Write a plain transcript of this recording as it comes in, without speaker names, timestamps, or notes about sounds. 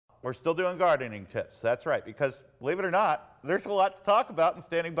we're still doing gardening tips. That's right, because believe it or not, there's a lot to talk about, and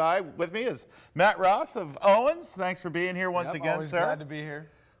standing by with me is Matt Ross of Owens. Thanks for being here once again, always sir. Glad to be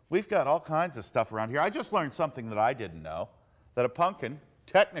here. We've got all kinds of stuff around here. I just learned something that I didn't know, that a pumpkin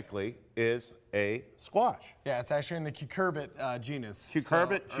technically is a squash. Yeah, it's actually in the cucurbit genus.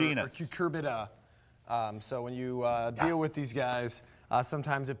 Cucurbit genus. Or cucurbita. So when you deal with these guys,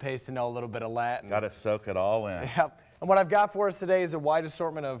 sometimes it pays to know a little bit of Latin. Got to soak it all in. Yep. And what I've got for us today is a wide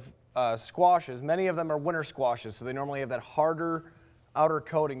assortment of squashes. Many of them are winter squashes, so they normally have that harder outer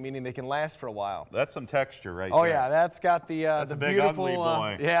coating, meaning they can last for a while. That's some texture right there. Oh yeah, that's got the that's a big, beautiful, ugly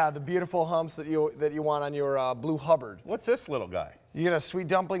boy. Yeah, the beautiful humps that you want on your Blue Hubbard. What's this little guy? You get a sweet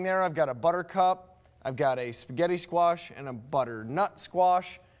dumpling there. I've got a buttercup. I've got a spaghetti squash and a butternut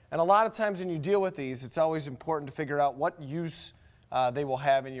squash. And a lot of times when you deal with these, it's always important to figure out what use they will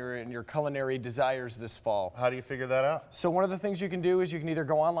have in your culinary desires this fall. How do you figure that out? So one of the things you can do is you can either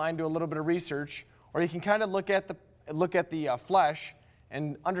go online, do a little bit of research, or you can kind of look at the flesh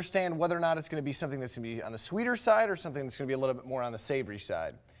and understand whether or not it's going to be something that's going to be on the sweeter side or something that's going to be a little bit more on the savory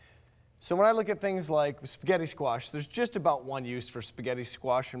side. So when I look at things like spaghetti squash, there's just about one use for spaghetti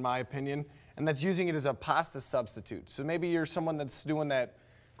squash in my opinion, and that's using it as a pasta substitute. So maybe you're someone that's doing that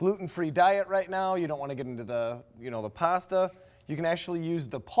gluten-free diet right now, you don't want to get into the pasta. You can actually use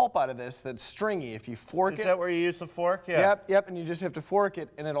the pulp out of this that's stringy. If you fork it. Is that where you use the fork? Yeah. Yep, and you just have to fork it,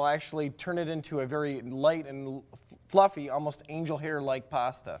 and it'll actually turn it into a very light and fluffy, almost angel hair-like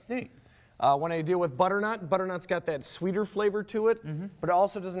pasta. Neat. When I deal with butternut's got that sweeter flavor to it, but it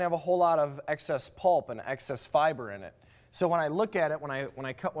also doesn't have a whole lot of excess pulp and excess fiber in it. So when I look at it, when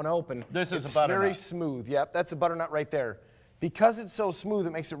I cut one open, it's very smooth. Yep, that's a butternut right there. Because it's so smooth,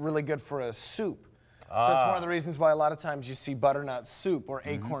 it makes it really good for a soup. So that's one of the reasons why a lot of times you see butternut soup or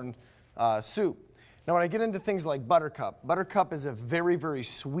acorn soup. Now when I get into things like buttercup is a very, very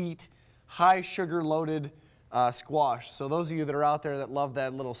sweet, high sugar loaded squash. So those of you that are out there that love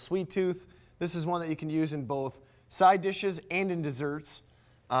that little sweet tooth, this is one that you can use in both side dishes and in desserts.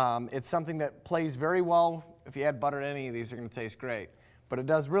 It's something that plays very well. If you add butter to any of these, they're going to taste great. But it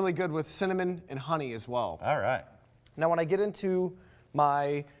does really good with cinnamon and honey as well. All right. Now when I get into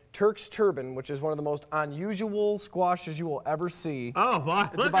my Turk's turban, which is one of the most unusual squashes you will ever see. Oh, my,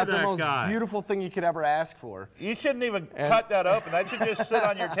 it's about the most beautiful thing you could ever ask for. You shouldn't even cut that open. That should just sit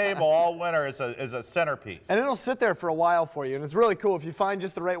on your table all winter as a centerpiece. And it'll sit there for a while for you, and it's really cool. If you find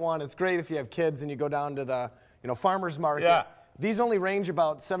just the right one, it's great if you have kids and you go down to the farmer's market. Yeah. These only range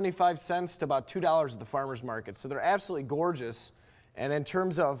about 75 cents to about $2 at the farmer's market, so they're absolutely gorgeous. And in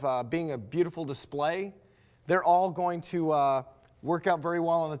terms of being a beautiful display, they're all going to work out very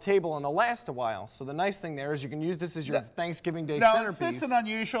well on the table and they'll last a while. So the nice thing there is you can use this as your Thanksgiving Day centerpiece. Now, is this an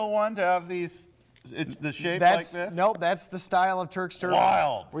unusual one to have these, the shape like this? Nope, that's the style of Turk's turban.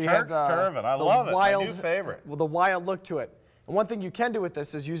 Wild. Turk's turban. I love it. My new favorite. Well, the wild look to it. And one thing you can do with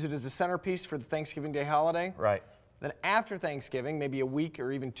this is use it as a centerpiece for the Thanksgiving Day holiday. Right. Then after Thanksgiving, maybe a week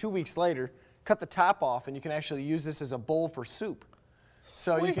or even 2 weeks later, cut the top off and you can actually use this as a bowl for soup.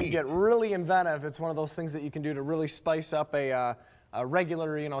 So you can get really inventive. It's one of those things that you can do to really spice up a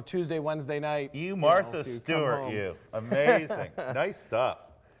regular, Tuesday, Wednesday night. You Martha Stewart, you. Amazing. Nice stuff.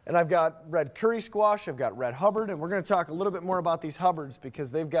 And I've got red curry squash, I've got red Hubbard, and we're going to talk a little bit more about these Hubbards because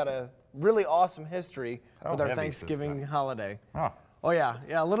they've got a really awesome history with our Thanksgiving holiday. Huh. Oh yeah,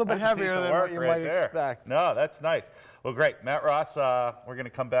 a little bit heavier than what you might expect. No, that's nice. Well, great. Matt Ross, we're going to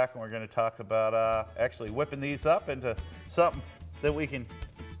come back and we're going to talk about actually whipping these up into something that we can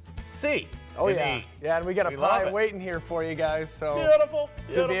see. Oh yeah, and we got a pie waiting here for you guys. So beautiful.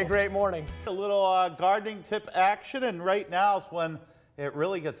 It's gonna be a great morning. A little gardening tip action, and right now is when it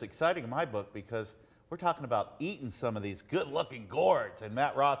really gets exciting in my book because we're talking about eating some of these good-looking gourds. And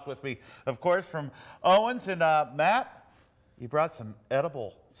Matt Ross with me, of course, from Owens. And Matt, you brought some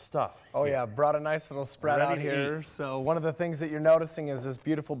edible stuff. Oh yeah, brought a nice little spread out here. So one of the things that you're noticing is this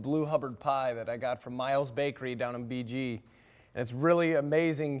beautiful Blue Hubbard pie that I got from Miles Bakery down in BG. And it's really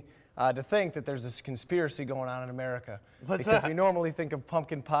amazing to think that there's this conspiracy going on in America. What's because that? we normally think of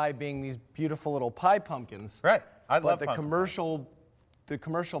pumpkin pie being these beautiful little pie pumpkins. Right. I love the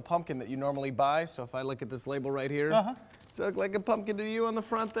commercial pumpkin that you normally buy. So if I look at this label right here, does it look like a pumpkin to you on the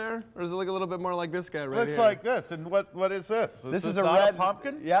front there? Or does it look a little bit more like this guy right here? Looks like this. And what is this? This is not red a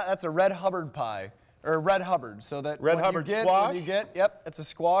pumpkin? Yeah, that's a red Hubbard pie. Or red Hubbard. So that red Hubbard squash? Yep, it's a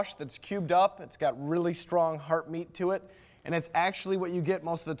squash that's cubed up. It's got really strong heart meat to it. And it's actually what you get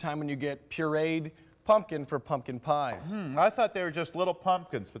most of the time when you get pureed pumpkin for pumpkin pies. I thought they were just little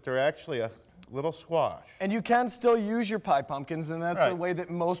pumpkins, but they're actually a little squash. And you can still use your pie pumpkins, and that's the way that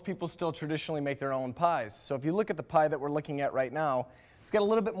most people still traditionally make their own pies. So if you look at the pie that we're looking at right now, It's got a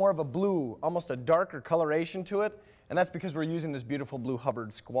little bit more of a blue, almost a darker coloration to it, and that's because we're using this beautiful blue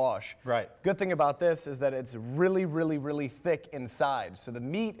Hubbard squash. Right. Good thing about this is that it's really, really, really thick inside, so the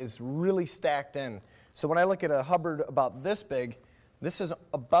meat is really stacked in. So when I look at a Hubbard about this big, this is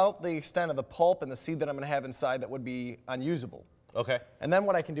about the extent of the pulp and the seed that I'm going to have inside that would be unusable. Okay. And then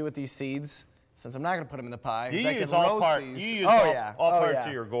what I can do with these seeds, since I'm not going to put them in the pie, is I can use all roast these. You use all parts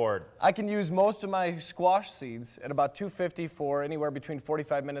of your gourd. I can use most of my squash seeds at about 250 for anywhere between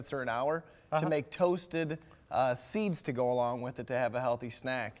 45 minutes or an hour to make toasted seeds to go along with it to have a healthy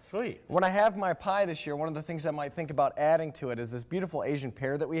snack. Sweet. When I have my pie this year, one of the things I might think about adding to it is this beautiful Asian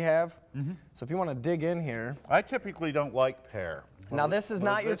pear that we have. So if you want to dig in here. I typically don't like pear. Now this is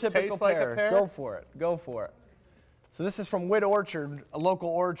not your typical pear. Go for it. Go for it. So this is from Witt Orchard, a local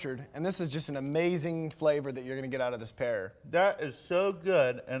orchard, and this is just an amazing flavor that you're going to get out of this pear. That is so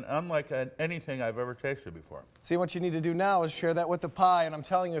good and unlike anything I've ever tasted before. See, what you need to do now is share that with the pie, and I'm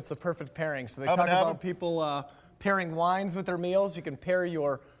telling you, it's the perfect pairing. So they talk about people pairing wines with their meals. You can pair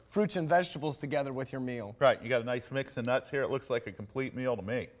your fruits and vegetables together with your meal. Right. You got a nice mix of nuts here. It looks like a complete meal to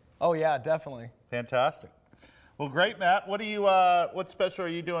me. Oh, yeah, definitely. Fantastic. Well, great, Matt. What special are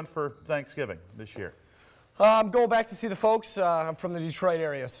you doing for Thanksgiving this year? I'm going back to see the folks. I'm from the Detroit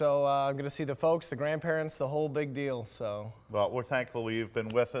area, so I'm going to see the folks, the grandparents, the whole big deal. So. Well, we're thankful you've been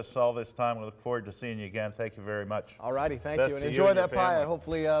with us all this time. We look forward to seeing you again. Thank you very much. All righty, thank Best you. And to enjoy you that pie. family.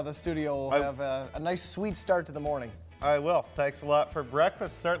 Hopefully the studio will have a nice, sweet start to the morning. I will. Thanks a lot for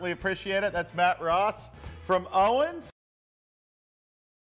breakfast. Certainly appreciate it. That's Matt Ross from Owens.